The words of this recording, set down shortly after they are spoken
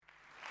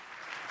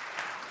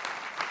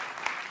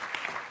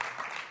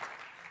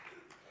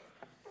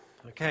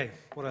Okay,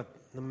 what an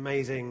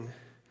amazing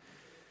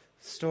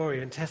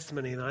story and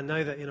testimony. And I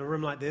know that in a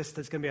room like this,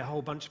 there's going to be a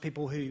whole bunch of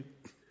people who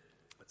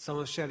some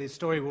of Shirley's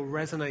story will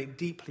resonate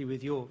deeply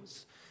with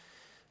yours.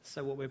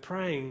 So what we're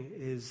praying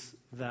is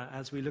that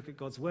as we look at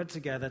God's word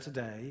together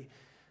today,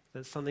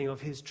 that something of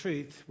his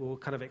truth will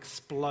kind of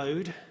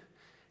explode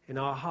in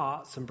our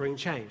hearts and bring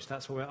change.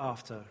 That's what we're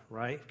after,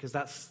 right? Because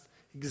that's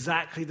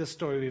exactly the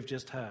story we've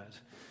just heard.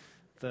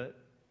 That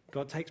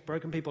God takes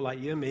broken people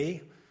like you and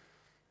me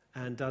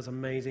and does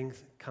amazing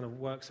kind of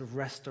works of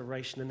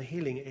restoration and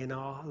healing in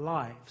our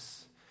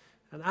lives.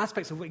 And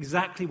aspects of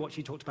exactly what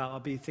you talked about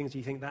will be things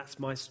you think, that's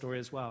my story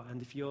as well.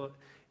 And if you're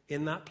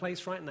in that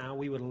place right now,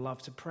 we would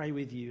love to pray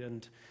with you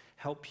and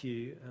help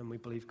you, and we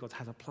believe God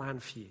has a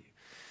plan for you.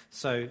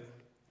 So,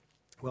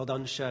 well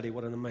done, Shirley.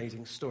 What an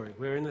amazing story.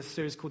 We're in a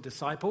series called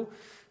Disciple,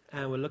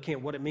 and we're looking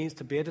at what it means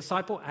to be a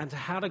disciple and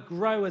how to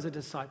grow as a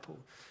disciple.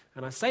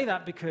 And I say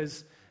that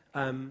because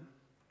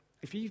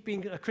if you've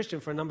been a Christian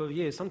for a number of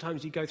years,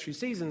 sometimes you go through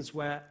seasons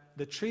where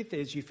the truth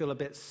is you feel a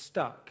bit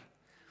stuck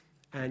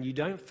and you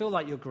don't feel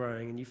like you're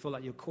growing and you feel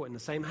like you're caught in the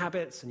same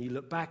habits and you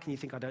look back and you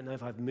think, I don't know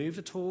if I've moved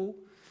at all.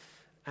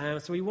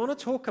 And so we want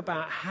to talk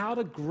about how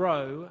to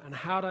grow and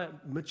how to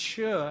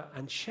mature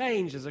and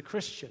change as a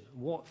Christian,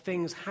 what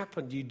things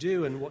happen, you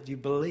do, and what you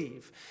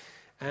believe.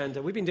 And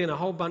we've been doing a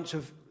whole bunch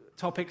of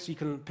topics. You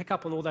can pick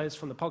up on all those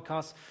from the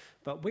podcast.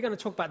 But we're going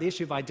to talk about the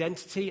issue of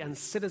identity and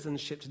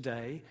citizenship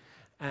today.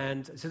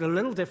 And it's a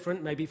little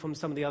different maybe from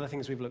some of the other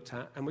things we've looked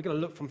at. And we're going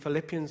to look from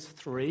Philippians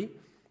 3.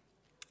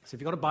 So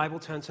if you've got a Bible,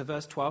 turn to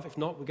verse 12. If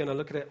not, we're going to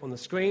look at it on the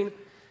screen.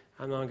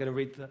 And I'm going to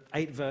read the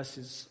 8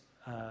 verses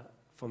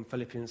from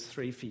Philippians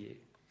 3 for you. It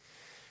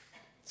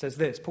says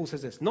this, Paul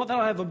says this, not that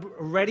I have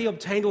already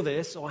obtained all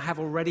this or have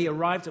already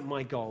arrived at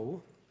my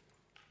goal,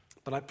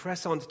 but I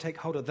press on to take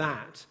hold of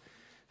that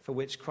for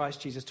which Christ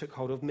Jesus took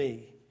hold of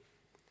me.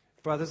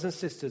 Brothers and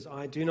sisters,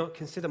 I do not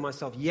consider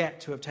myself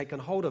yet to have taken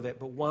hold of it,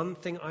 but one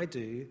thing I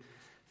do,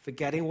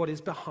 forgetting what is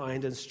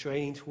behind and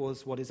straining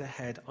towards what is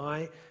ahead,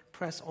 I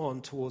press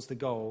on towards the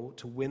goal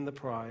to win the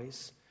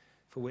prize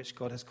for which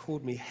God has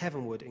called me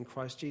heavenward in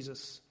Christ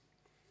Jesus.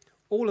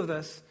 All of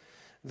us,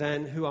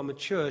 then, who are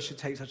mature should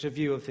take such a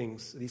view of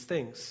these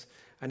things.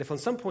 And if on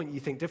some point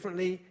you think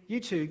differently, you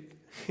too,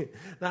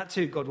 that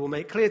too God will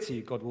make clear to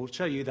you. God will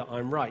show you that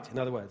I'm right. In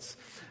other words,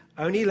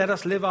 only let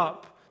us live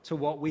up to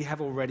what we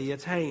have already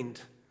attained.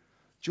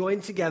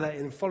 Join together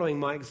in following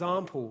my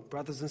example,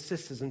 brothers and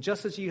sisters, and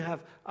just as you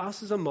have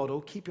us as a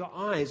model, keep your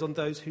eyes on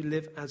those who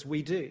live as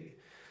we do.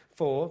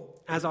 For,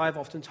 as I have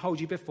often told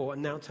you before,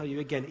 and now tell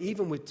you again,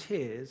 even with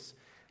tears,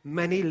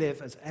 many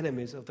live as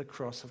enemies of the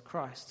cross of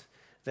Christ.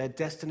 Their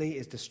destiny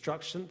is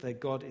destruction, their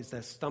God is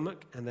their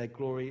stomach, and their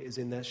glory is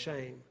in their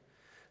shame.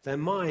 Their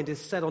mind is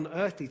set on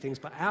earthly things,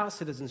 but our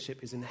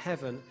citizenship is in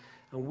heaven,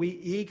 and we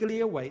eagerly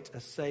await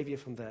a Savior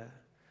from there,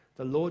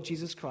 the Lord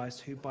Jesus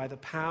Christ, who by the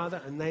power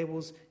that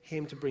enables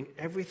him to bring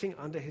everything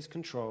under his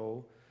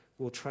control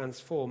will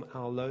transform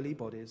our lowly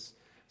bodies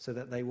so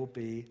that they will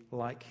be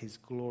like his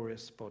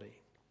glorious body.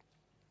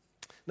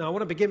 Now, I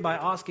want to begin by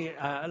asking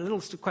a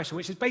little question,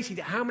 which is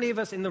basically how many of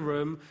us in the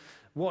room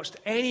watched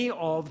any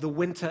of the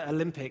Winter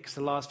Olympics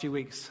the last few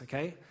weeks,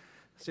 okay?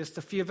 It's just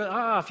a few of us.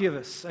 A few of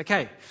us,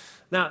 okay.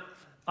 Now,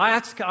 I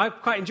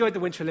quite enjoyed the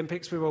Winter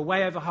Olympics. We were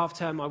away over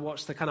half-term. I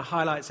watched the kind of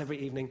highlights every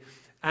evening.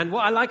 And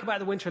what I like about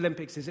the Winter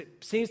Olympics is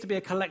it seems to be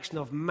a collection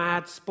of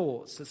mad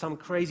sports that some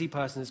crazy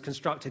person has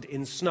constructed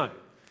in snow,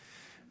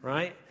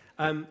 right?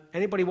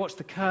 Anybody watch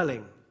the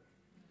curling?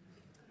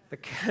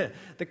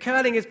 The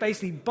curling is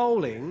basically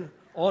bowling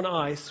on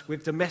ice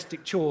with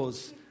domestic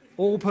chores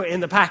all put in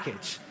the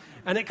package.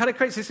 And it kind of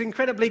creates this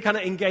incredibly kind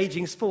of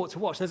engaging sport to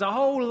watch. There's a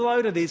whole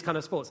load of these kind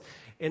of sports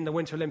in the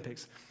Winter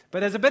Olympics. But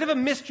there's a bit of a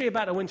mystery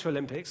about the Winter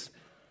Olympics,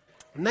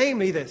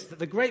 namely this, that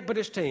the Great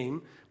British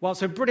team,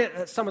 whilst they're brilliant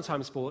at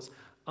summertime sports,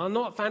 are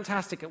not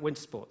fantastic at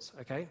winter sports,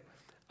 okay?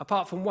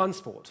 Apart from one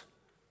sport,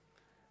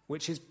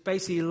 which is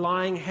basically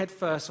lying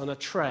headfirst on a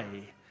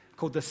tray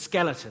called the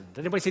skeleton.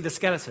 Did anybody see the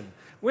skeleton?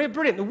 We're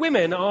brilliant. The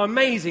women are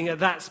amazing at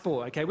that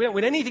sport, okay? We don't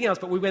win anything else,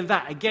 but we win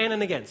that again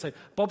and again. So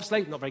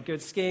bobsleigh, not very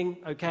good. Skiing,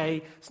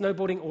 okay.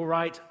 Snowboarding, all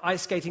right.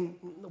 Ice skating,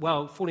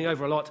 well, falling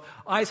over a lot.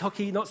 Ice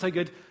hockey, not so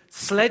good.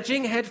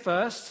 Sledging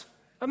headfirst,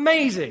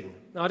 amazing.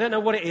 Now, I don't know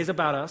what it is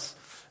about us,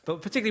 but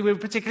we're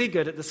particularly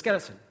good at the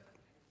skeleton.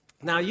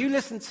 Now, you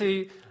listen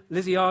to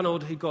Lizzie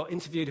Arnold, who got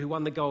interviewed, who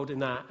won the gold in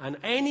that, and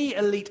any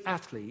elite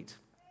athlete,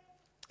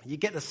 you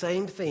get the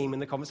same theme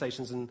in the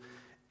conversations and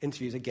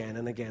interviews again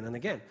and again and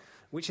again,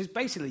 which is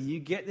basically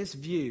you get this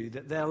view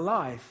that their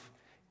life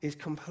is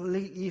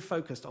completely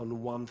focused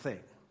on one thing.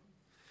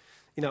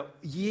 You know,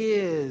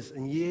 years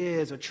and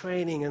years of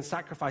training and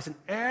sacrifice, and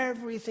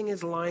everything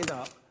is lined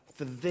up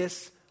for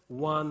this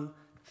one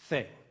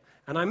thing.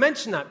 And I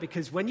mention that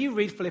because when you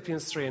read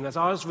Philippians 3, and as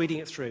I was reading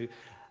it through,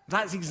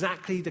 that's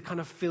exactly the kind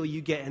of feel you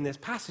get in this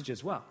passage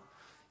as well.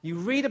 You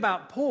read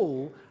about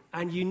Paul,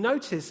 and you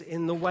notice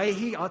in the way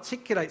he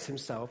articulates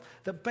himself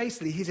that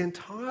basically his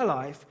entire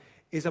life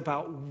is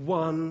about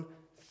one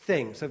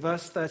thing. So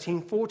verse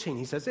 13, 14,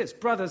 he says this,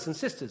 brothers and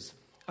sisters,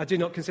 I do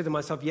not consider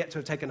myself yet to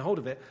have taken hold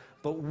of it.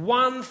 But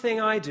one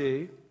thing I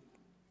do,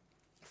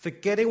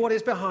 forgetting what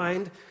is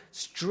behind,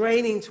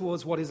 straining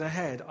towards what is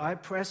ahead, I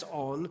press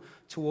on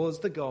towards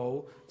the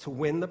goal to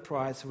win the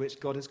prize for which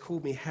God has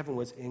called me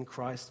heavenwards in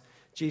Christ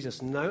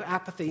Jesus. No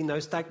apathy, no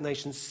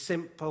stagnation,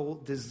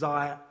 simple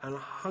desire and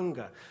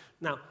hunger.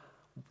 Now,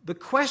 the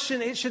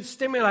question it should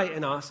stimulate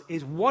in us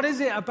is, what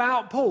is it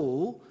about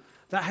Paul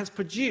that has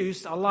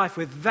produced a life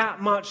with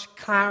that much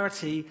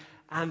clarity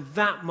and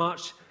that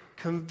much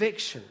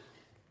conviction?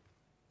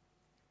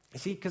 You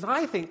see, because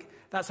I think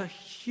that's a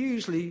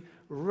hugely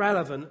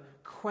relevant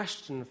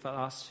question for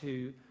us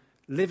who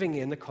living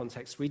in the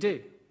context we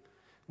do.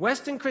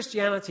 Western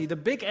Christianity, the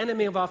big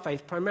enemy of our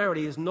faith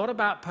primarily, is not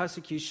about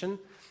persecution.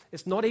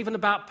 It's not even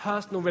about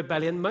personal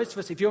rebellion. Most of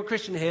us, if you're a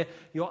Christian here,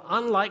 you're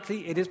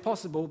unlikely, it is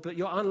possible, but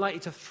you're unlikely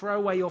to throw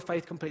away your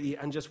faith completely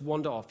and just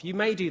wander off. You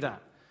may do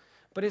that.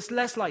 But it's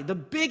less like. The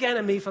big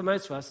enemy for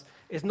most of us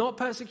is not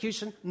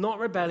persecution, not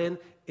rebellion.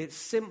 It's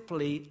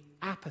simply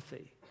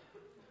apathy.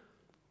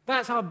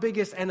 That's our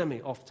biggest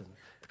enemy often.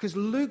 Because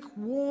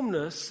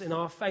lukewarmness in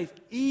our faith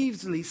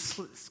easily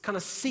kind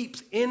of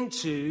seeps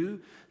into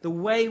the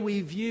way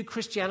we view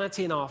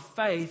Christianity and our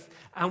faith,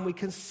 and we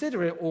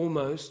consider it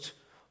almost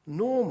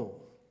normal.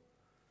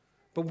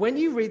 But when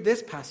you read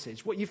this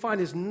passage, what you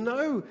find is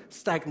no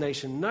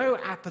stagnation, no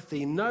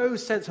apathy, no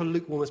sense of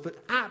lukewarmness, but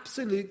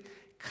absolute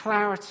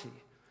clarity.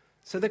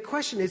 So the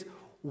question is,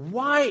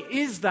 why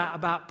is that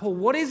about Paul?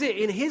 What is it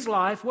in his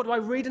life? What do I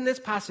read in this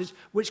passage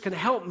which can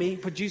help me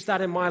produce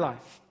that in my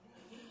life?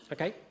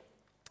 Okay?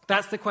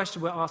 That's the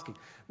question we're asking.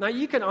 Now,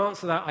 you can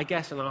answer that, I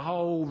guess, in a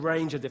whole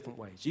range of different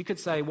ways. You could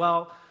say,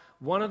 well,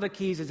 one of the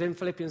keys is in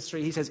Philippians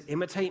 3. He says,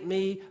 imitate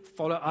me,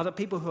 follow other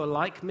people who are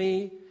like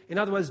me. In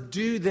other words,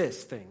 do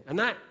this thing. And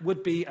that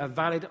would be a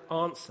valid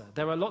answer.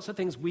 There are lots of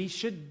things we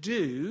should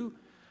do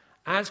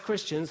as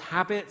Christians,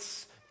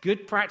 habits,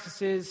 good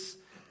practices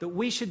that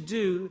we should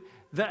do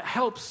that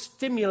help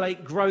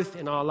stimulate growth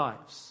in our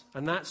lives.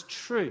 And that's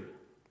true.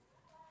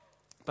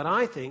 But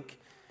I think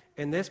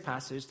in this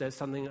passage, there's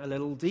something a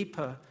little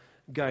deeper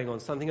going on,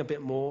 something a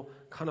bit more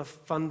kind of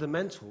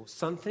fundamental,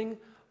 something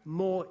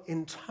more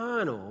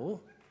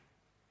internal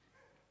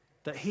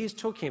that he's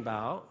talking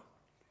about,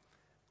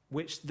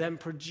 which then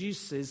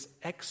produces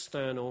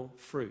external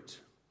fruit.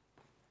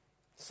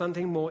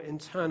 Something more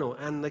internal.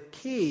 And the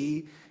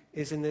key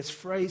is in this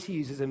phrase he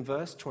uses in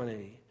verse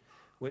 20,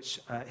 which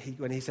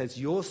when he says,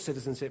 your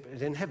citizenship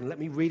is in heaven. Let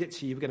me read it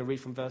to you. We're going to read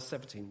from verse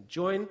 17.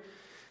 Join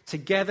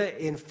together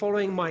in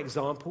following my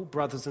example,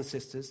 brothers and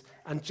sisters,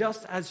 and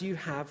just as you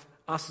have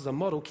us as a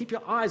model, keep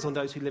your eyes on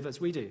those who live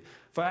as we do.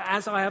 For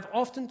as I have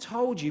often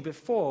told you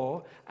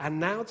before, and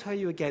now tell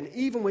you again,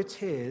 even with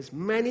tears,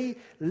 many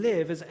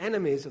live as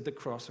enemies of the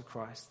cross of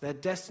Christ. Their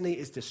destiny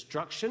is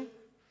destruction.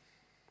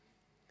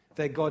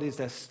 Their God is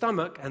their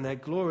stomach, and their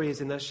glory is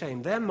in their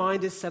shame. Their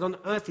mind is set on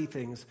earthly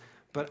things,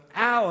 but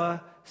our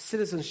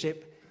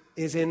citizenship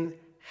is in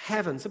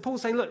heaven. So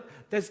Paul's saying, look,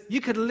 you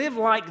could live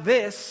like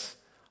this,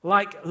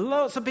 like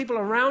lots of people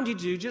around you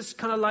do, just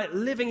kind of like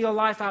living your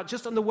life out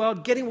just on the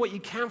world, getting what you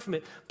can from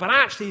it. But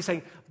actually, he's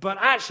saying,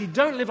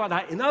 don't live like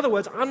that. In other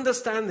words,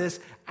 understand this,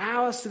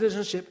 our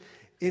citizenship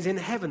is in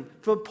heaven.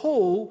 For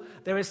Paul,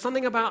 there is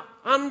something about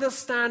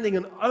understanding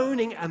and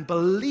owning and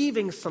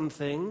believing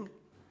something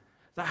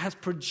that has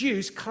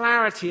produced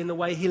clarity in the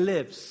way he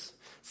lives.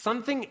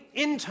 Something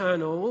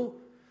internal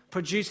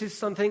produces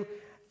something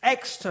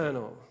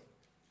external.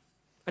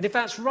 And if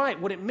that's right,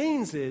 what it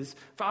means is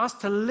for us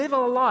to live a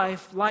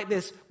life like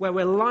this, where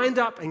we're lined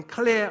up and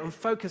clear and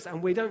focused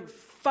and we don't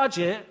fudge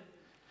it,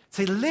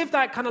 to live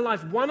that kind of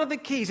life, one of the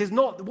keys is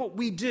not what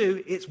we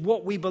do, it's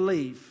what we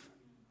believe.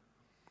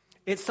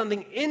 It's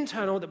something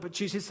internal that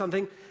produces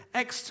something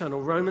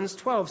external. Romans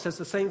 12 says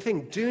the same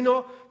thing. Do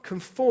not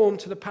conform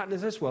to the pattern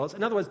of this world.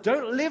 In other words,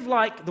 don't live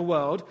like the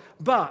world,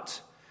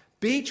 but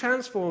be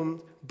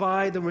transformed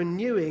by the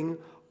renewing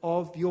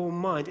of your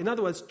mind. In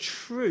other words,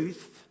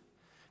 truth,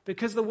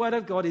 because the Word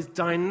of God is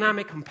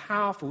dynamic and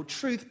powerful,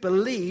 truth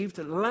believed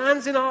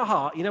lands in our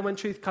heart. You know when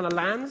truth kind of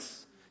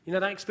lands? You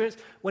know that experience?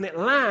 When it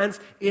lands,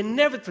 it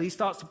inevitably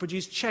starts to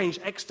produce change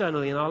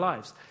externally in our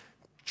lives.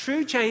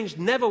 True change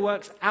never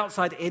works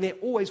outside in, it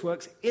always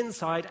works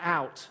inside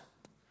out.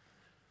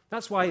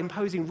 That's why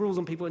imposing rules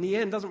on people in the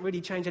end doesn't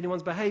really change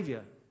anyone's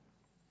behavior.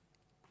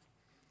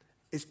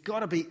 It's got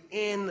to be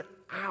in,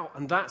 out,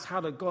 and that's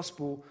how the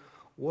gospel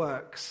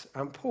works.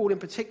 And Paul in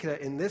particular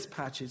in this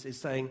passage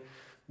is saying,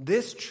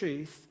 this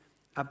truth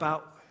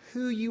about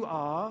who you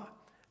are,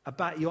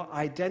 about your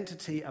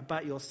identity,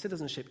 about your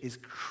citizenship is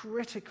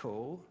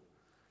critical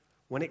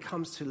when it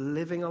comes to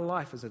living a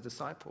life as a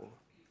disciple.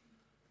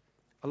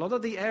 A lot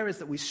of the areas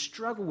that we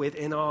struggle with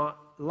in our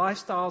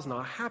lifestyles and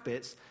our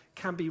habits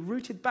can be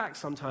rooted back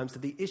sometimes to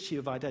the issue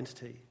of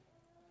identity,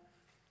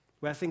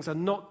 where things are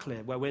not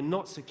clear, where we're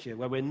not secure,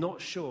 where we're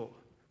not sure,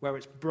 where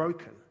it's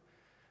broken.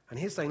 And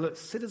he's saying, look,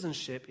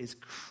 citizenship is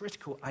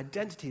critical.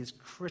 Identity is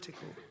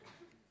critical.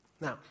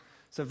 Now,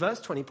 so verse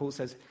 20, Paul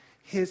says,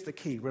 here's the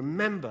key.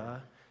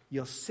 Remember,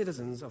 you're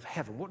citizens of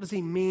heaven. What does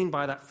he mean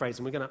by that phrase?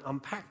 And we're going to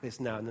unpack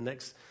this now in the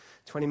next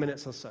 20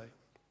 minutes or so.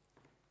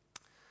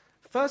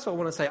 First of all,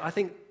 I want to say, I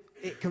think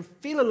it can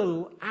feel a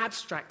little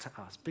abstract to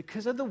us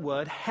because of the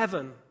word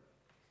heaven.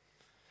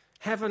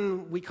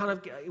 Heaven,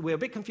 we're a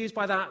bit confused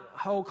by that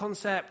whole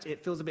concept.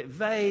 It feels a bit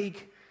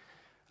vague.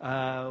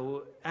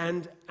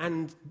 And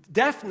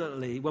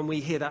definitely when we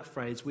hear that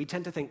phrase, we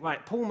tend to think,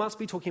 right, Paul must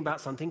be talking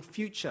about something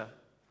future,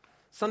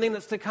 something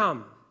that's to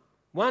come.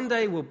 One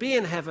day we'll be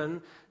in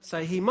heaven,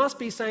 so he must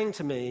be saying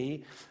to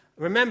me,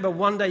 remember,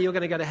 one day you're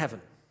going to go to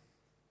heaven.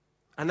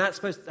 And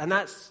that's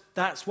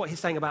what he's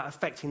saying about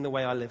affecting the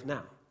way I live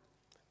now.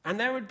 And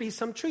there would be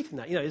some truth in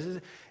that.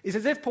 It's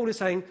as if Paul is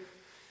saying,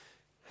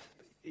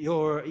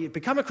 you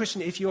become a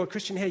Christian. If you're a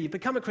Christian here, you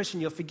become a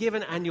Christian, you're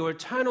forgiven, and your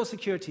eternal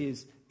security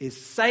is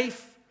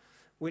safe.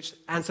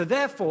 And so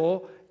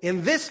therefore,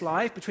 in this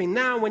life, between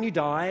now and when you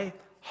die,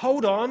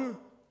 hold on,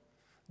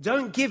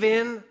 don't give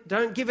in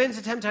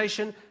to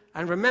temptation,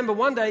 and remember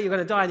one day you're going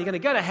to die and you're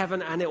going to go to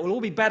heaven, and it will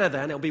all be better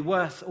then, it'll be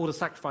worth all the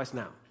sacrifice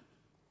now.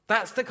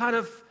 That's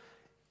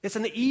it's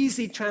an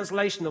easy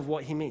translation of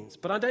what he means,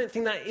 but I don't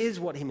think that is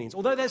what he means,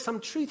 although there's some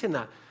truth in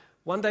that.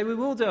 One day we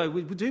will do.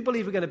 We do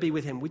believe we're going to be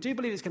with him. We do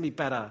believe it's going to be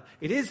better.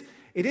 It is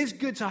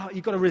good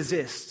you've got to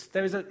resist.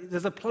 There's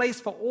a place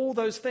for all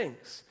those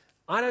things.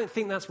 I don't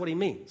think that's what he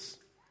means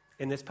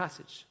in this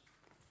passage.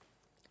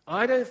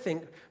 I don't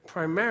think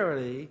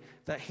primarily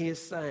that he is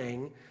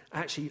saying,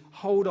 actually,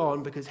 hold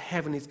on because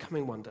heaven is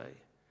coming one day.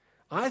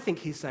 I think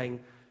he's saying,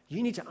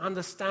 you need to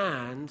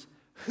understand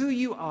who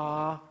you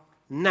are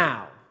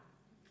now.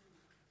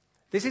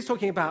 This is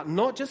talking about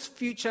not just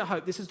future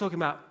hope. This is talking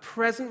about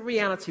present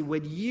reality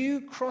when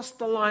you crossed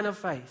the line of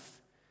faith.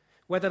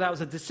 Whether that was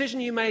a decision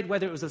you made,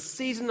 whether it was a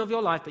season of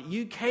your life, but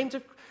you came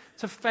to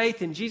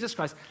faith in Jesus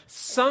Christ,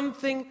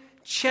 something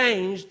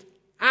changed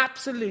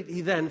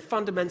absolutely then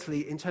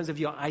fundamentally in terms of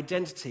your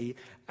identity,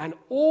 and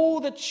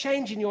all the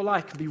change in your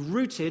life can be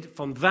rooted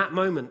from that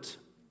moment.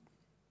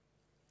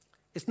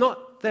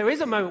 There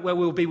is a moment where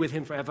we'll be with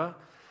him forever,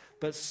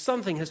 but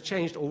something has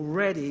changed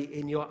already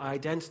in your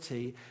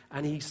identity,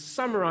 and he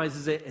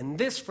summarizes it in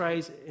this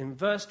phrase in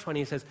verse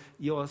 20. He says,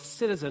 you're a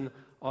citizen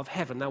of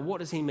heaven. Now, what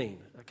does he mean?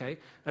 Okay,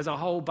 there's a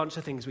whole bunch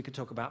of things we could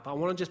talk about, but I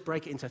want to just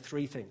break it into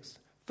three things.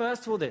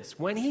 First of all, this.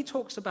 When he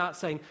talks about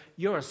saying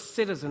you're a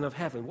citizen of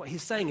heaven, what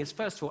he's saying is,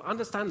 first of all,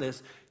 understand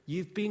this.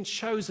 You've been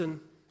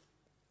chosen.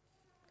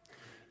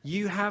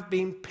 You have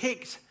been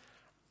picked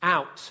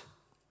out.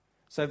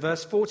 So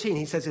verse 14,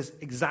 he says this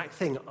exact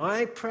thing.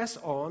 I press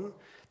on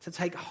to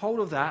take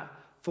hold of that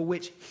for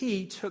which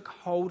he took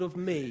hold of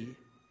me.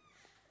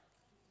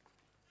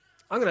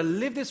 I'm going to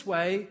live this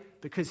way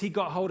because he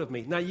got hold of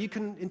me. Now, you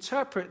can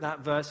interpret that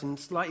verse in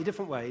slightly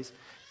different ways.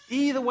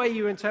 Either way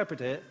you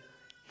interpret it,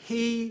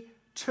 he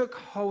took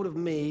hold of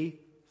me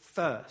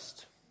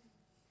first.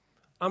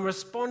 I'm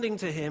responding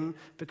to him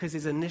because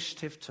his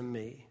initiative to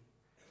me.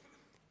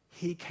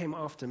 He came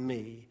after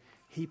me.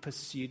 He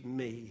pursued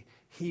me.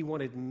 He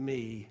wanted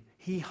me.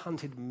 He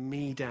hunted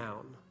me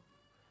down.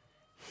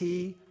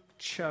 He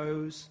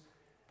chose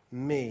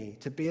me.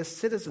 To be a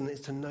citizen is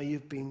to know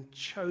you've been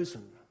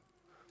chosen.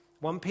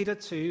 1 Peter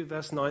 2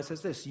 verse 9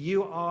 says this,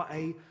 you are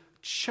a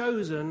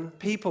chosen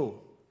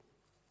people.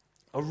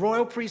 A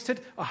royal priesthood,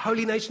 a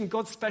holy nation,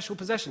 God's special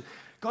possession.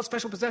 God's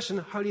special possession,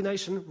 holy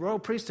nation, royal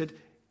priesthood,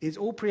 is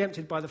all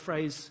preempted by the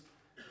phrase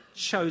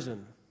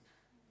chosen,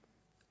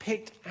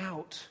 picked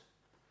out.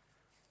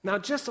 Now,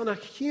 just on a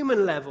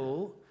human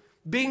level,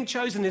 being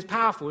chosen is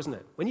powerful, isn't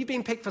it? When you've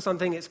been picked for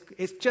something,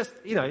 it's just,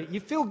 you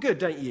feel good,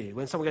 don't you?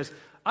 When someone goes,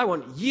 I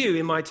want you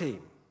in my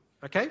team,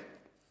 okay?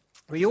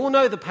 We all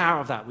know the power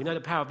of that. We know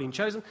the power of being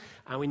chosen,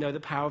 and we know the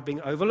power of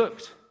being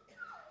overlooked.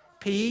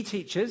 PE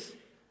teachers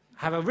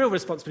have a real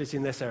responsibility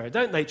in this area,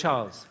 don't they,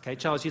 Charles? Okay,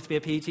 Charles used to be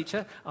a PE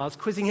teacher. I was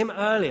quizzing him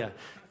earlier.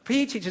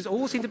 PE teachers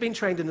all seem to have been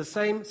trained in the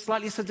same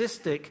slightly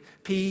sadistic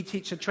PE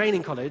teacher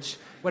training college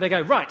where they go,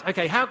 right,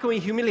 okay, how can we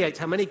humiliate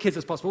how many kids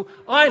as possible?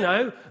 I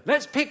know,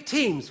 let's pick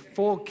teams.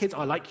 4 kids,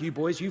 I like you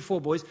boys, you 4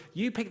 boys,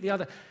 you pick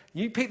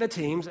the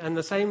teams, and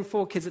the same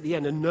 4 kids at the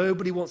end, and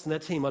nobody wants in their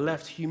team are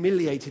left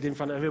humiliated in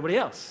front of everybody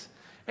else.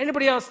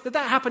 Anybody else, did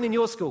that happen in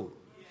your school?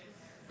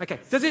 Okay,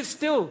 does it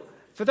still,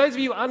 for those of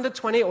you under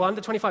 20 or under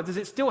 25, does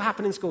it still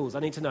happen in schools? I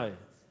need to know.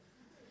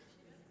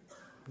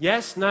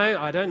 Yes?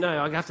 No? I don't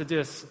know. I have to do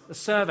a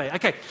survey.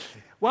 Okay.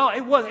 Well,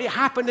 it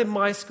happened in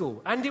my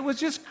school. And it was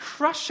just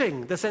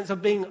crushing, the sense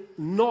of being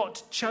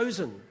not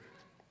chosen.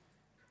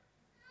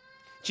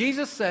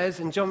 Jesus says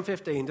in John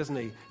 15, doesn't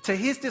he? To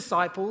his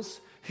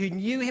disciples who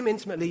knew him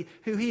intimately,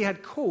 who he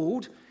had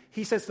called,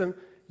 he says to them,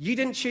 you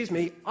didn't choose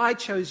me, I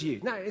chose you.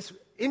 Now, it's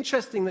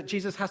interesting that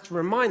Jesus has to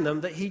remind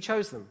them that he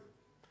chose them.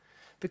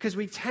 Because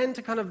we tend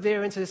to kind of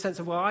veer into the sense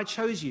of, well, I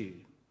chose you.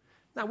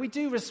 Now, we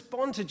do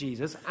respond to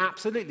Jesus,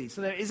 absolutely.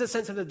 So there is a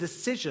sense of a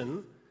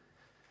decision,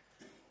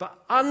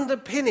 but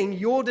underpinning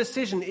your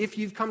decision, if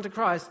you've come to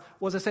Christ,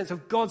 was a sense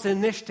of God's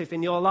initiative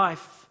in your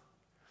life.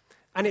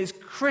 And it's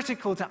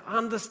critical to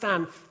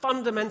understand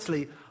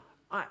fundamentally,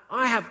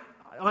 I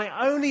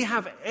I only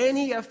have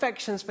any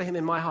affections for him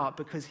in my heart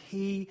because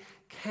he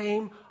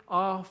came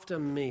after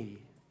me.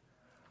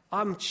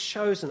 I'm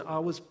chosen. I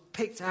was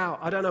picked out.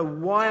 I don't know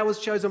why I was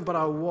chosen, but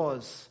I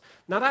was.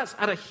 Now that's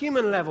at a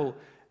human level,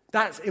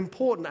 that's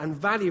important and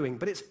valuing,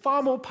 but it's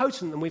far more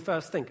potent than we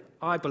first think,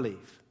 I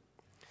believe.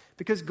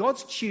 Because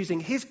God's choosing,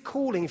 his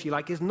calling, if you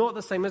like, is not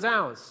the same as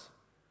ours.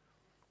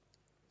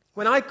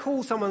 When I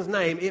call someone's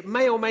name, it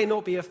may or may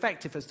not be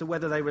effective as to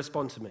whether they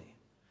respond to me.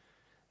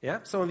 Yeah?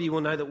 Some of you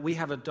will know that we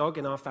have a dog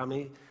in our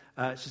family.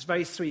 She's a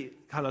very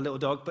sweet kind of little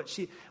dog, but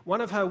one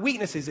of her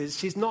weaknesses is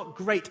she's not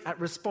great at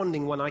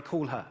responding when I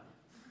call her.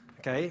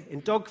 Okay?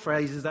 In dog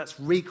phrases, that's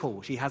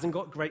recall. She hasn't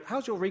got great...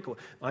 How's your recall?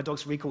 My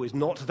dog's recall is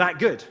not that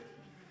good.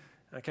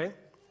 Okay?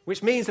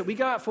 Which means that we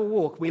go out for a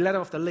walk, we let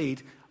her off the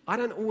lead. I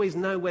don't always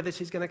know whether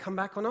she's going to come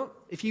back or not.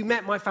 If you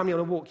met my family on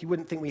a walk, you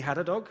wouldn't think we had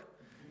a dog.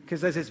 Because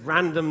there's this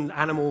random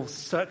animal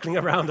circling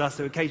around us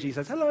who occasionally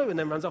says hello and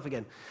then runs off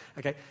again.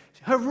 Okay,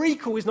 her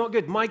recall is not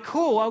good. My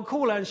call, I'll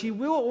call her and she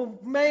will or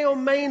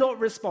may not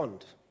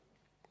respond.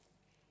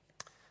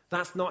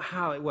 That's not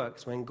how it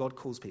works when God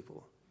calls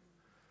people.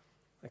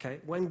 Okay,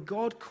 when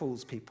God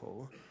calls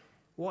people,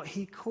 what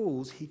he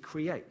calls, he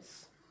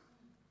creates.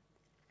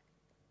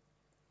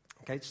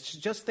 Okay,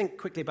 just think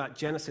quickly about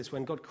Genesis.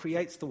 When God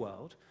creates the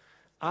world,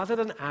 other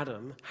than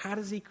Adam, how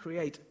does he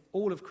create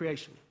all of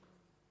creation?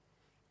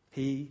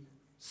 He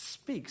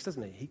speaks,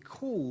 doesn't he? He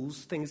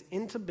calls things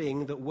into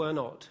being that were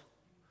not.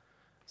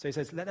 So he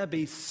says, let there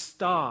be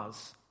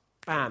stars.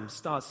 Bam,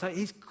 stars. So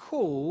his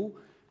call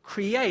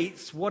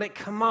creates what it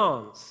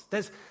commands.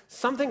 There's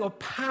something of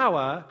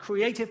power,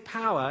 creative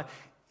power,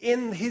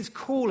 in his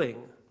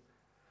calling.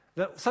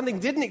 That something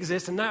didn't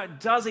exist and now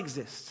it does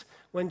exist.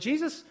 When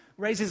Jesus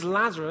raises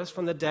Lazarus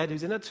from the dead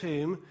who's in a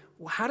tomb,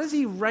 how does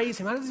he raise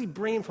him? How does he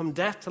bring him from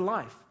death to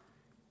life?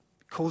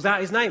 He calls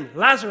out his name,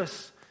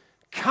 Lazarus.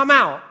 Come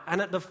out, and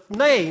at the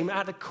name,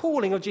 at the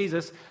calling of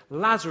Jesus,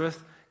 Lazarus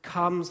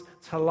comes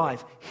to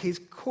life. His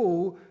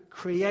call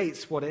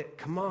creates what it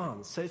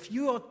commands. So if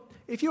you're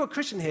a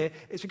Christian here,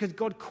 it's because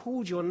God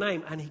called your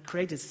name and he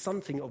created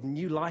something of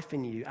new life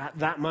in you at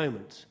that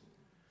moment.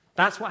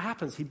 That's what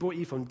happens. He brought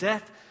you from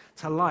death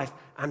to life.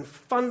 And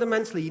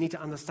fundamentally, you need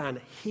to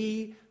understand,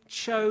 he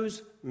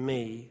chose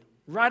me.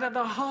 Right at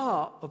the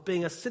heart of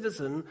being a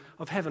citizen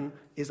of heaven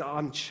is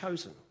I'm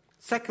chosen.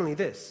 Secondly,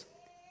 this.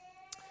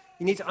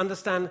 You need to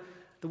understand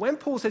that when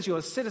Paul says you're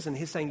a citizen,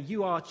 he's saying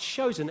you are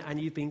chosen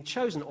and you've been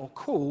chosen or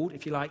called,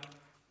 if you like,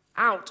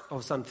 out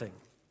of something.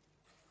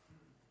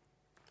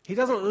 He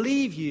doesn't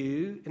leave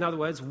you, in other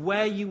words,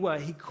 where you were.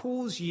 He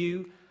calls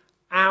you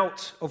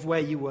out of where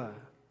you were.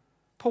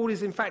 Paul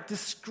is, in fact,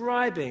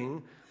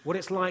 describing what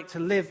it's like to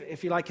live,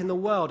 if you like, in the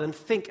world and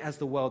think as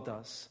the world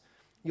does.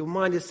 Your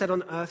mind is set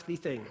on earthly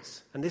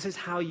things, and this is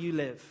how you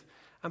live.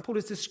 And Paul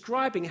is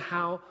describing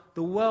how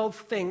the world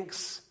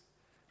thinks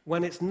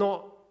when it's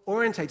not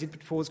orientated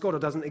towards God or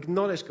doesn't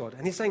acknowledge God.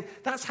 And he's saying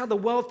that's how the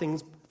world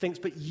thinks,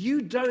 but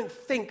you don't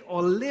think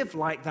or live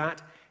like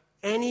that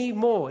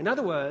anymore. In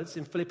other words,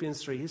 in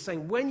Philippians 3, he's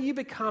saying when you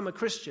become a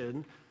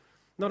Christian,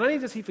 not only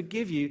does he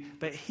forgive you,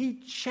 but he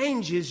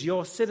changes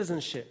your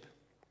citizenship.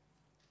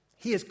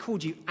 He has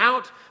called you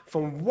out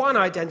from one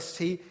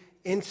identity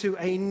into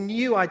a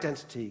new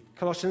identity.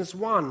 Colossians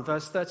 1,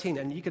 verse 13.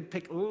 And you could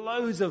pick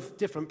loads of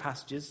different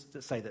passages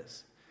that say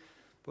this.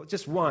 But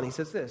just one, he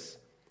says this.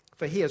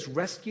 For he has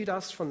rescued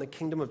us from the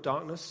kingdom of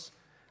darkness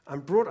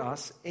and brought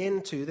us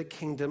into the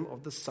kingdom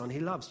of the Son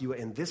he loves. You were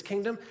in this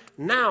kingdom.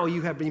 Now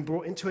you have been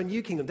brought into a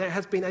new kingdom. There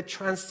has been a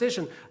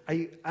transition,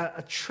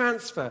 a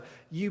transfer.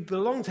 You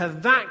belong to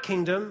that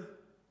kingdom,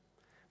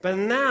 but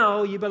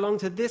now you belong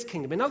to this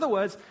kingdom. In other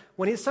words,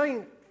 when he's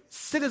saying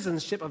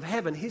citizenship of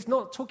heaven, he's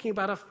not talking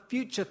about a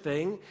future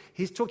thing.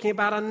 He's talking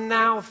about a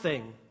now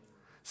thing.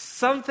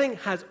 Something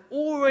has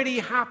already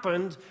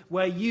happened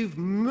where you've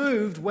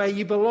moved where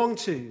you belong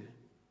to.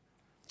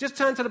 Just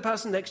turn to the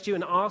person next to you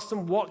and ask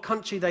them what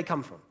country they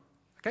come from.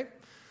 Okay?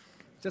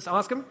 Just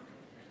ask them.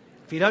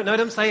 If you don't know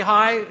them, say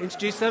hi,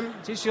 introduce them,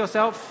 introduce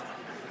yourself.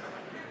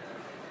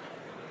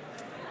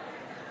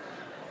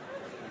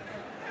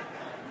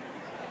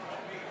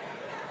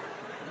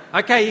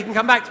 Okay, you can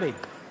come back to me.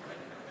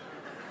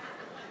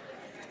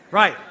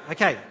 Right,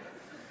 okay.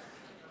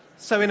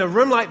 So in a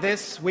room like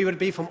this, we would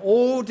be from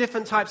all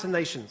different types of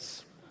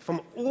nations,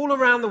 from all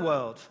around the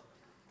world.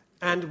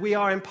 And we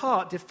are in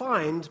part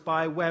defined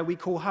by where we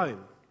call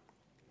home.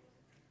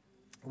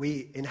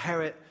 We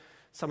inherit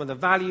some of the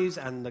values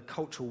and the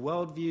cultural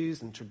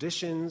worldviews and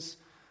traditions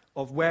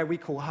of where we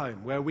call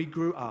home, where we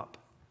grew up.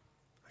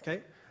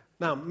 Okay?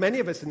 Now, many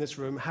of us in this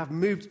room have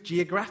moved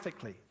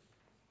geographically,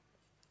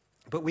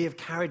 but we have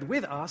carried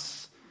with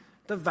us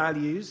the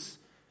values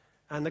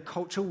and the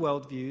cultural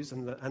worldviews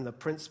and the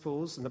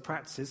principles and the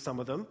practices, some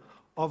of them,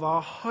 of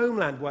our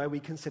homeland where we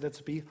consider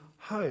to be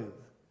home.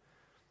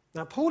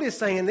 Now, Paul is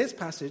saying in this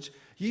passage,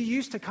 you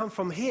used to come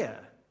from here.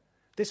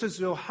 This was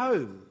your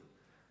home.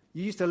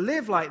 You used to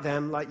live like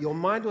them, like your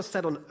mind was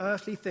set on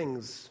earthly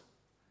things.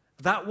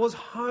 That was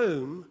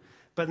home,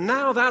 But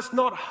now that's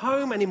not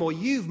home anymore.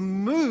 You've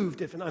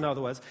moved, in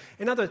other words.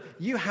 In other words,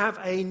 you have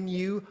a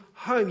new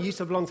home. You used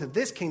to belong to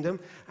this kingdom,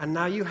 and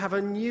now you have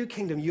a new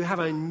kingdom. You have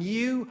a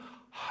new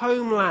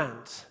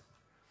homeland.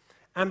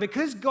 And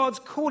because God's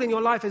call in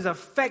your life is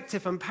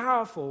effective and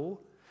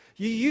powerful,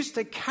 you used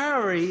to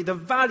carry the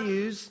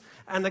values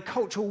and the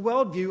cultural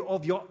worldview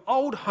of your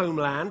old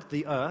homeland,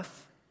 the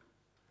earth.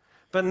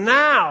 But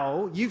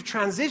now you've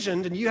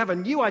transitioned and you have a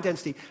new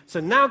identity. So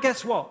now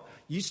guess what?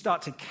 You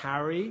start to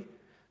carry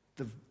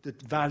the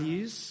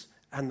values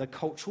and the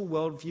cultural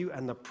worldview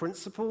and the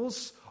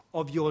principles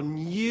of your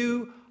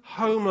new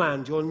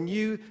homeland, your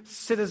new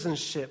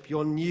citizenship,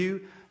 your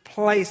new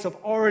place of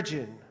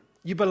origin.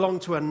 You belong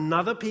to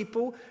another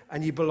people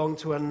and you belong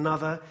to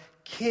another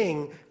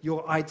king.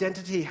 Your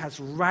identity has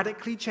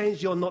radically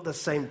changed. You're not the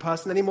same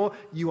person anymore.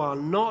 You are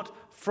not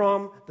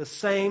from the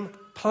same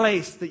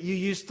place that you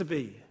used to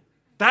be.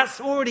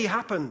 That's already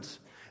happened.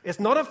 It's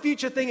not a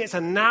future thing, it's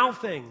a now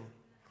thing.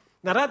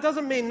 Now, that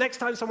doesn't mean next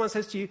time someone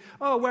says to you,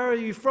 oh, where are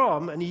you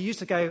from? And you used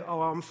to go,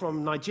 oh, I'm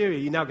from Nigeria.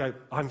 You now go,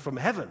 I'm from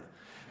heaven.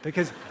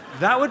 Because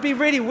that would be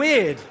really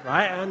weird,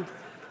 right? And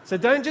so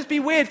don't just be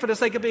weird for the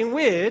sake of being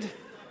weird.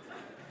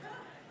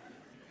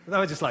 They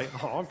were just like,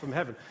 oh, I'm from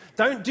heaven.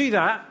 Don't do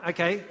that,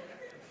 okay?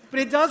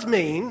 But it does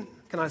mean,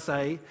 can I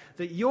say,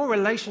 that your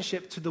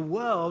relationship to the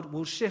world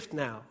will shift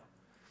now.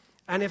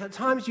 And if at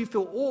times you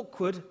feel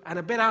awkward and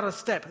a bit out of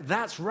step,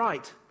 that's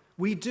right.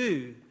 We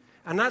do.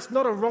 And that's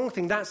not a wrong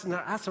thing. That's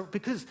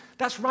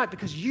right,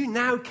 because you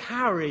now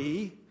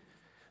carry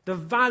the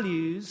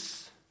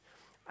values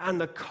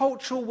and the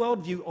cultural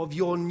worldview of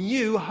your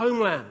new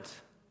homeland.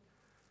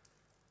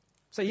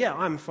 So yeah,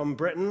 I'm from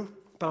Britain,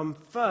 but I'm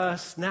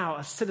first now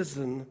a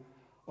citizen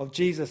of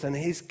Jesus and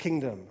his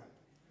kingdom.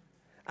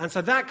 And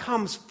so that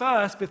comes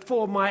first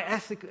before my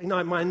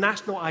my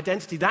national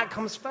identity. That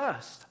comes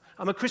first.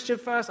 I'm a Christian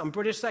first, I'm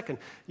British second.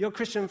 You're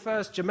Christian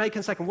first,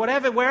 Jamaican second,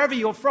 wherever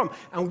you're from.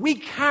 And we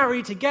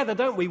carry together,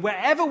 don't we,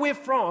 wherever we're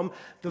from,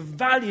 the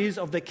values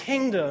of the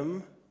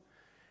kingdom,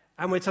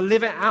 and we're to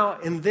live it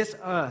out in this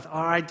earth.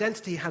 Our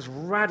identity has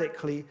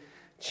radically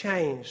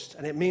changed.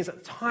 And it means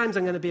at times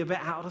I'm going to be a bit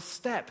out of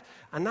step.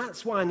 And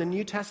that's why in the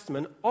New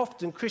Testament,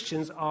 often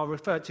Christians are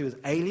referred to as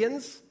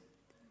aliens,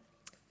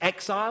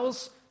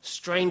 exiles,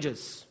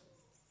 strangers.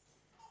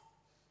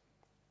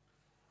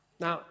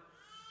 Now,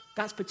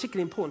 that's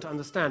particularly important to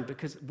understand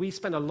because we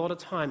spend a lot of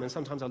time and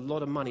sometimes a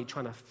lot of money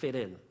trying to fit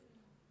in.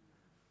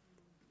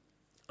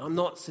 I'm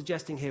not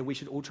suggesting here we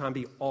should all try and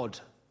be odd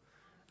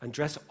and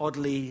dress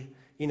oddly,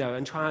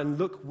 and try and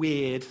look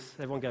weird.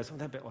 Everyone goes, oh,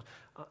 they're a bit odd.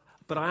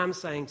 But I am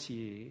saying to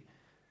you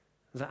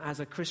that as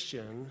a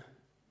Christian,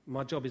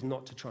 my job is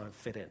not to try and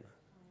fit in.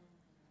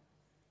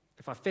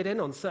 If I fit in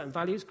on certain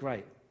values,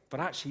 great. But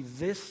actually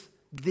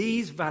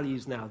these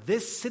values now,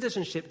 this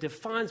citizenship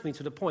defines me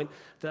to the point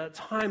that at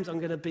times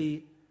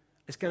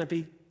it's going to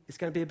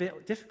be a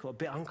bit difficult, a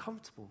bit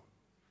uncomfortable.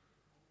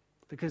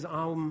 Because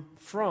I'm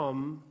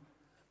from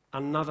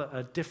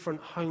a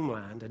different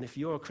homeland, and if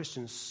you're a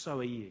Christian, so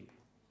are you.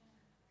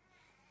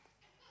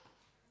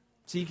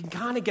 So you can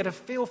kind of get a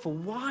feel for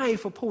why,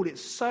 for Paul,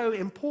 it's so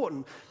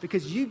important.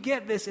 Because you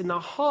get this in the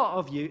heart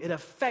of you, it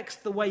affects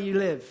the way you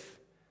live.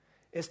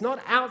 It's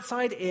not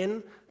outside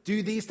in,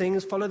 do these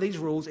things, follow these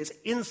rules. It's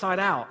inside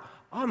out.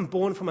 I'm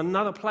born from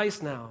another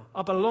place now.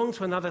 I belong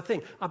to another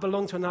thing. I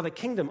belong to another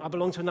kingdom. I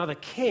belong to another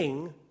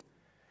king.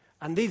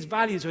 And these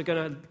values are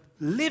going to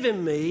live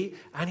in me,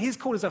 and his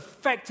call is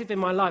effective in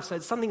my life. So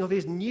it's something of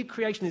his new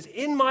creation is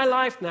in my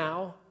life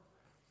now.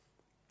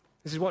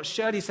 This is what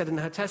Shirley said in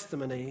her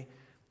testimony,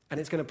 and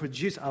it's going to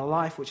produce a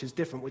life which is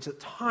different, which at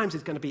times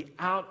is going to be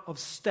out of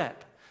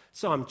step.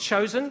 So I'm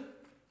chosen.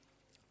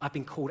 I've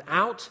been called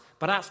out,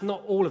 but that's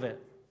not all of it.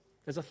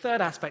 There's a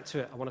third aspect to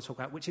it I want to talk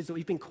about, which is that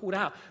we've been called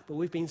out, but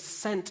we've been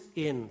sent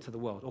into the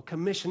world or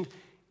commissioned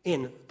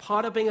in.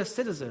 Part of being a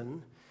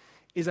citizen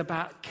is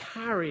about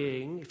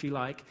carrying, if you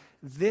like,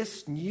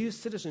 this new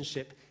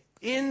citizenship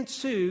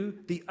into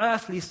the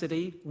earthly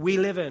city we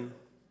live in.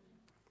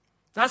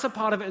 That's a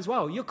part of it as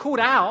well. You're called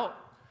out,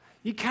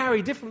 you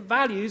carry different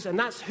values, and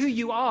that's who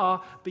you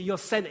are, but you're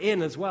sent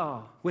in as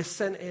well. We're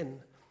sent in.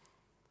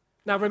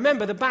 Now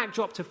remember, the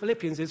backdrop to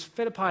Philippians is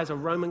Philippi is a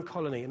Roman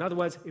colony. In other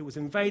words, it was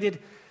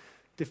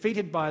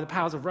defeated by the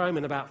powers of Rome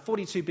in about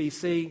 42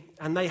 BC,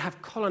 and they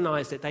have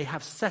colonized it. They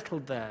have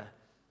settled there.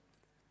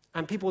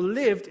 And people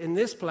lived in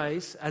this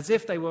place as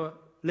if they were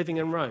living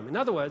in Rome. In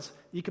other words,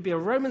 you could be a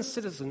Roman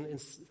citizen in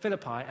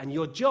Philippi, and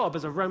your job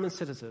as a Roman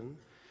citizen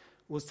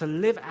was to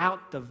live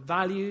out the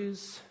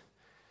values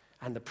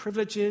and the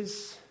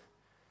privileges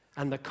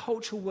and the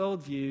cultural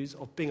worldviews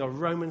of being a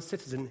Roman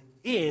citizen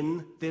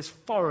in this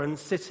foreign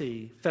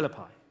city,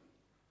 Philippi.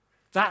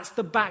 That's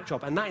the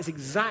backdrop, and that is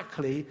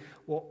exactly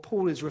what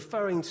Paul is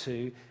referring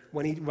to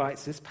when he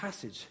writes this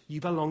passage. You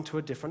belong to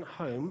a different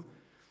home.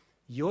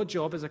 Your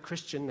job as a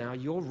Christian now,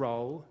 your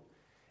role,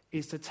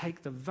 is to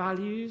take the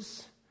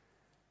values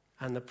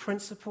and the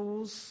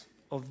principles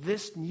of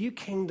this new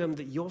kingdom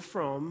that you're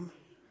from,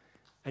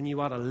 and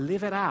you are to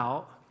live it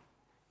out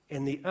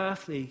in the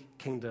earthly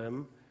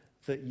kingdom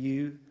that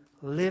you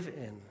live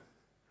in.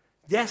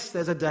 Yes,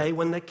 there's a day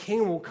when the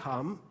king will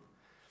come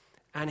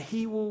and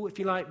he will, if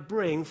you like,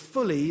 bring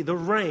fully the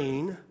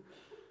reign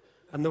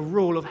and the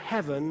rule of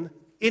heaven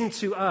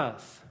into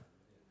earth.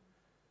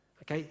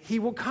 Okay, he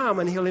will come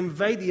and he'll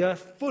invade the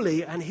earth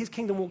fully and his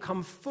kingdom will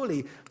come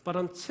fully. But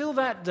until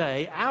that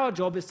day, our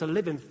job is to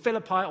live in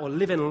Philippi or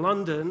live in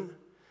London,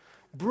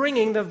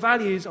 bringing the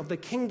values of the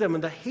kingdom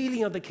and the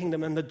healing of the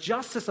kingdom and the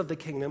justice of the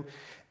kingdom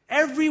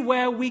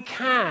everywhere we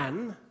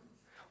can,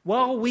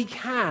 while we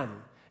can.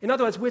 In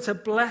other words, we're to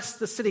bless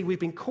the city. We've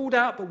been called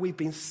out, but we've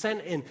been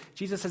sent in.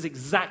 Jesus says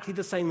exactly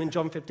the same in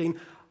John 15.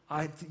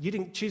 You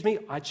didn't choose me,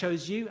 I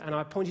chose you, and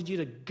I appointed you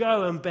to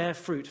go and bear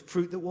fruit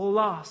that will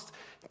last.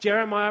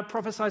 Jeremiah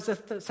prophesies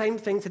the same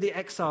thing to the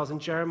exiles in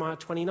Jeremiah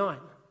 29.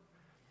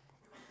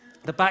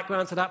 The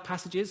background to that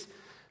passage is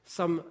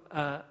some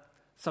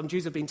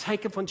Jews have been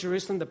taken from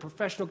Jerusalem, the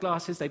professional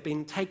classes, they've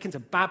been taken to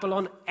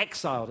Babylon,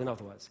 exiled, in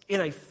other words,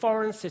 in a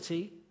foreign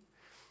city.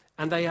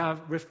 And they are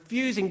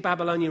refusing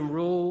Babylonian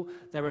rule.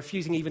 They're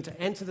refusing even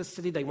to enter the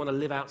city. They want to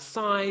live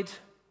outside.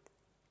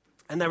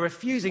 And they're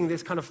refusing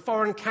this kind of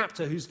foreign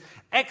captor who's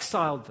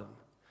exiled them.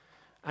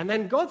 And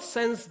then God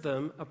sends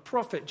them a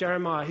prophet,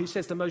 Jeremiah, who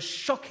says the most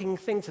shocking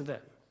thing to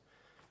them.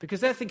 Because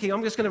they're thinking,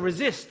 I'm just going to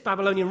resist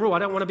Babylonian rule. I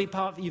don't want to be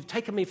part of it. You've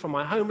taken me from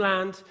my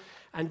homeland.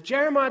 And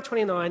Jeremiah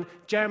 29,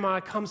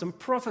 Jeremiah comes and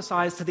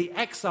prophesies to the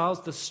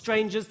exiles, the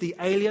strangers, the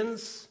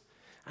aliens.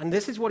 And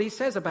this is what he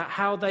says about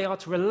how they are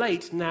to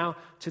relate now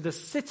to the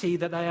city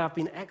that they have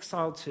been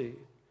exiled to.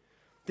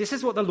 This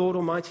is what the Lord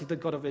Almighty, the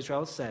God of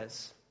Israel,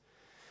 says.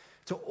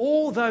 To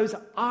all those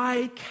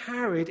I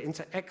carried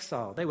into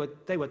exile, they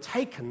were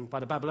taken by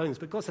the Babylonians,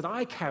 but God said,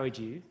 I carried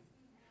you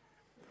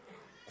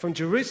from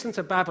Jerusalem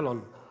to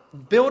Babylon.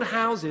 Build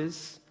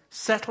houses,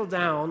 settle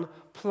down,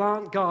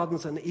 plant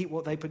gardens, and eat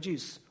what they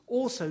produce.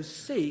 Also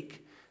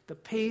seek the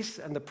peace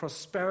and the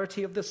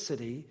prosperity of the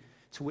city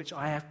to which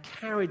I have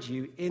carried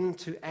you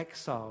into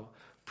exile.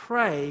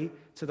 Pray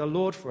to the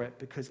Lord for it,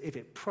 because if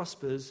it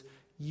prospers,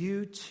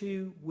 you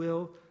too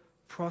will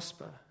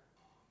prosper.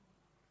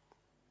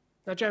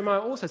 Now, Jeremiah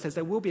also says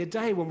there will be a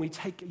day when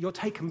you're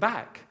taken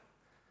back.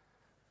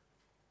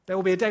 There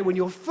will be a day when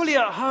you're fully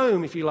at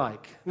home, if you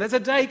like. And there's a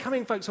day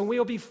coming, folks, when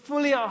we'll be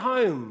fully at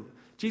home.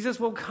 Jesus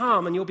will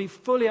come and you'll be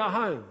fully at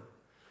home.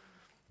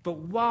 But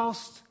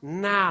whilst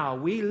now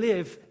we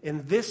live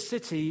in this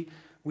city,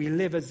 we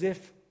live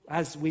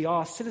as we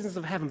are citizens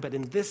of heaven, but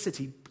in this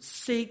city,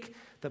 seek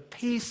the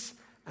peace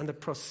and the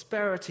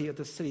prosperity of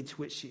the city to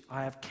which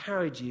I have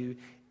carried you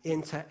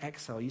into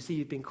exile. You see,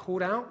 you've been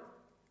called out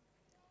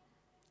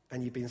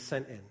and you've been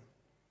sent in.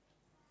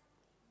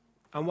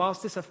 And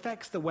whilst this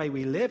affects the way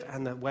we live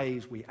and the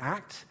ways we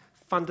act,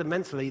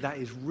 fundamentally that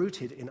is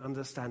rooted in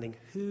understanding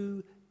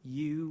who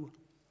you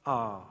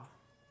are.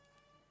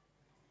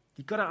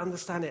 You've got to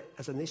understand it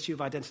as an issue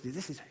of identity.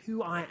 This is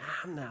who I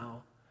am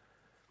now.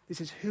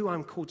 This is who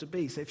I'm called to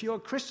be. So if you're a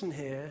Christian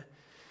here,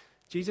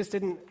 Jesus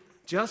didn't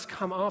just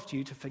come after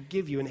you to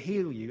forgive you and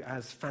heal you,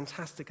 as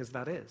fantastic as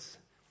that is.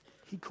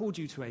 He called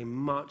you to a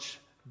much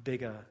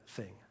bigger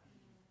thing.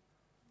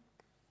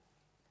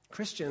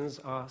 Christians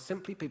are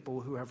simply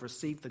people who have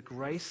received the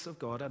grace of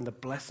God and the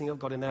blessing of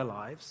God in their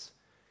lives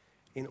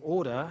in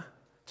order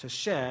to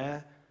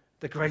share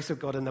the grace of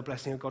God and the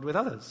blessing of God with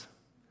others.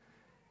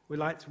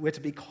 We're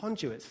to be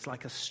conduits. It's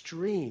like a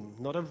stream,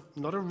 not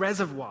a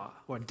reservoir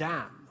or a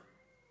dam.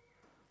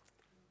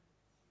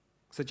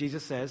 So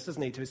Jesus says,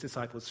 doesn't he, to his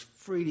disciples,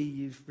 freely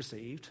you've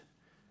received,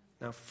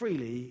 now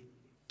freely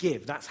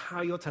give. That's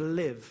how you're to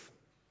live.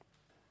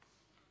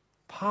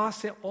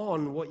 Pass it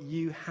on what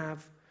you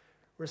have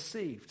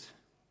received.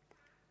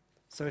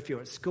 So if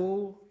you're at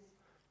school,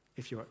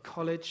 if you're at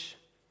college,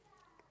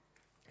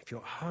 if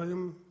you're at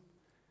home,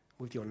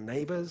 with your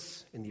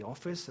neighbors, in the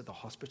office, at the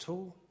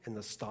hospital, in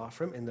the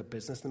staff room, in the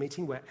business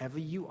meeting, wherever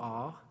you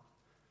are,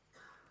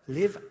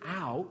 live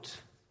out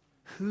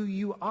who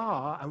you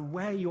are and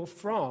where you're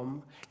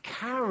from.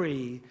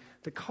 Carry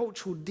the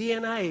cultural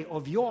DNA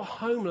of your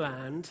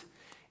homeland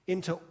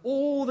into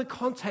all the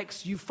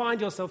contexts you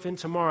find yourself in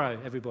tomorrow,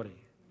 everybody.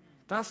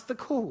 That's the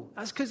call.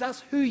 That's because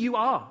that's who you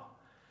are.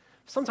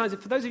 Sometimes,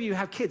 for those of you who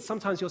have kids,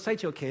 sometimes you'll say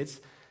to your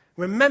kids,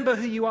 remember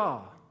who you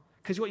are.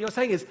 Because what you're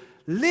saying is,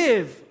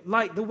 live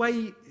like the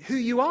way who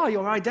you are,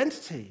 your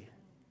identity.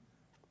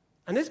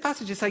 And this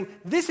passage is saying,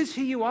 this is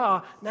who you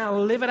are, now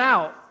live it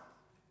out.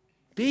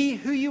 Be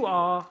who you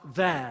are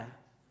there.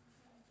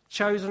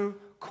 Chosen,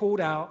 called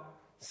out,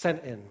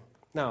 sent in.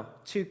 Now,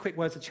 2 quick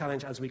words of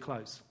challenge as we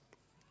close.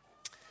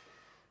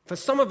 For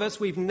some of us,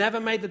 we've never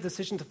made the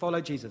decision to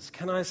follow Jesus.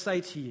 Can I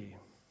say to you,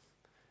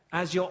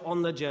 as you're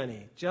on the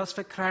journey, just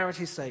for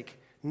clarity's sake,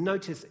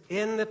 notice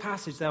in the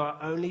passage there are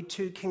only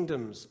 2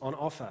 kingdoms on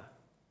offer.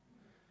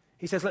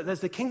 He says, look, there's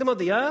the kingdom of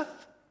the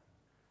earth,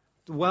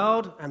 the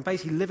world, and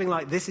basically living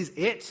like this is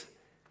it.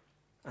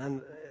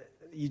 And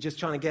you're just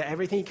trying to get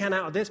everything you can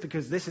out of this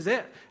because this is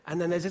it. And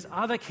then there's this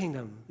other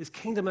kingdom, this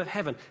kingdom of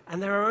heaven.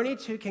 And there are only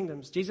two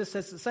kingdoms. Jesus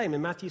says the same.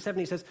 In Matthew 7,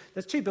 he says,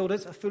 there's two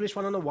builders, a foolish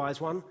one and a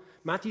wise one.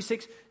 Matthew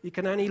 6, you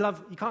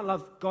can't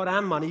love God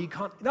and money.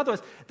 In other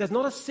words, there's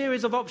not a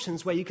series of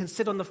options where you can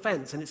sit on the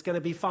fence and it's going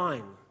to be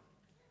fine.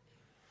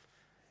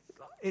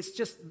 It's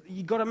just,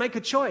 you've got to make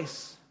a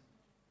choice.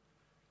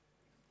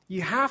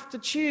 You have to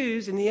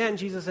choose, in the end,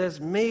 Jesus says,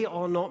 me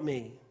or not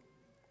me.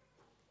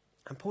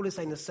 And Paul is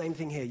saying the same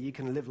thing here. You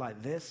can live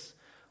like this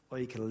or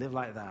you can live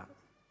like that.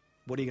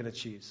 What are you going to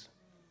choose?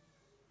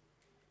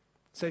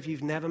 So if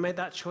you've never made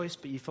that choice,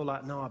 but you feel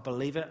like, no, I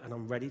believe it and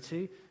I'm ready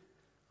to,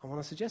 I want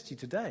to suggest to you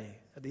today,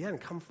 at the end,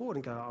 come forward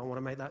and go, I want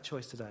to make that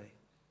choice today.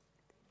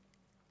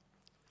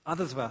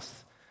 Others of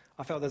us,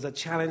 I felt there's a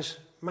challenge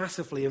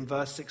massively in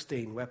verse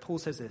 16 where Paul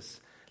says this,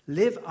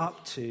 live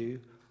up to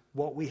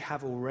what we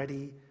have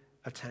already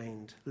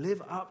attained.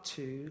 Live up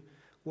to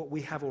what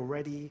we have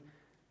already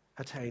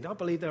attained. I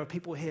believe there are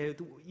people here,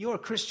 you're a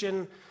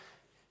Christian,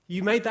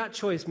 you made that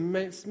choice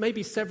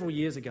maybe several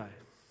years ago.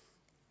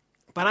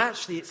 But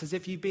actually it's as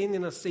if you've been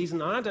in a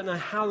season, I don't know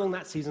how long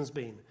that season's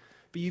been,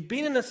 but you've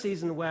been in a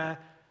season where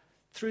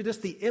through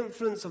just the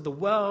influence of the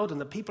world and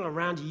the people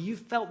around you, you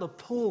felt the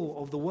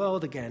pull of the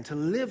world again, to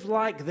live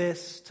like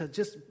this, to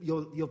just,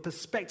 your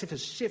perspective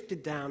has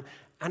shifted down,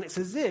 and it's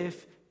as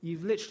if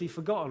you've literally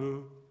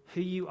forgotten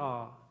who you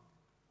are.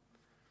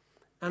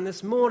 And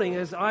this morning,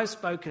 as I've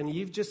spoken,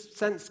 you've just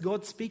sensed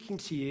God speaking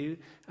to you,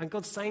 and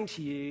God saying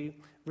to you,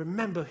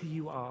 remember who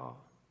you are.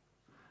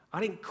 I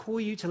didn't call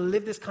you to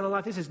live this kind of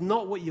life. This is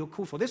not what you're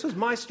called for. This was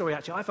my story,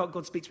 actually. I felt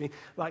God speak to me.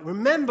 Like,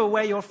 remember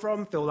where you're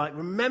from, Phil. Like,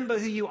 remember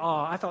who you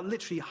are. I felt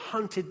literally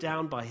hunted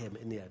down by him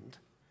in the end.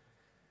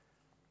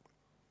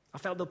 I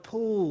felt the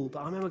pull, but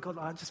I remember God,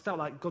 I just felt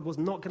like God was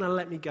not going to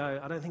let me go.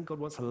 I don't think God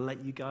wants to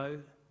let you go.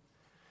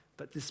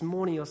 But this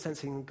morning you're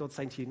sensing God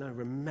saying to you, no,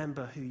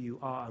 remember who you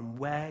are and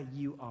where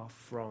you are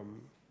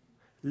from.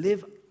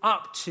 Live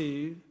up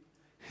to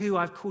who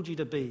I've called you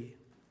to be.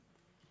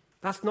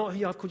 That's not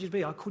who I've called you to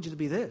be. I've called you to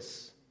be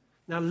this.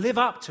 Now live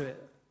up to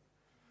it.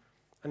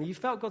 And you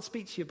felt God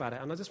speak to you about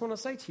it. And I just want to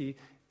say to you,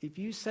 if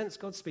you sense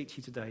God speak to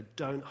you today,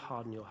 don't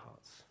harden your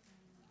hearts.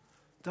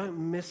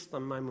 Don't miss the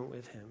moment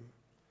with him.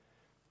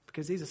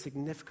 Because these are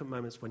significant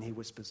moments when he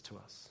whispers to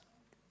us.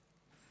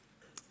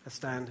 Let's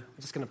stand.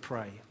 I'm just going to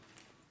pray.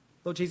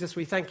 Lord Jesus,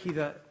 we thank you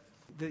that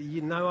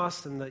you know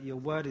us and that your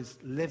word is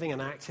living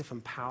and active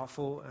and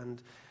powerful.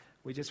 And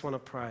we just want to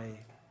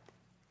pray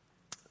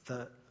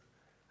that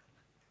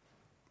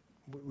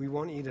we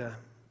want you to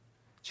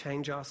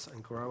change us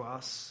and grow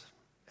us.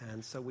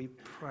 And so we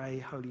pray,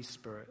 Holy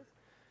Spirit,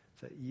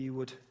 that you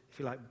would, if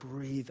you like,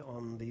 breathe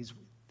on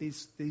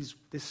this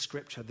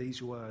scripture,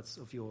 these words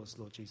of yours,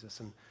 Lord Jesus,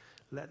 and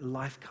let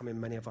life come in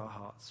many of our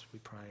hearts, we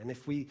pray. And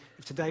if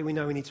today we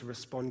know we need to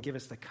respond, give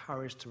us the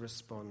courage to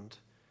respond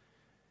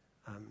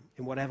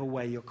in whatever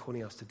way you're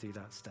calling us to do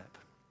that step.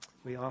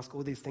 We ask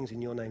all these things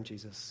in your name,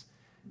 Jesus.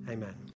 Amen.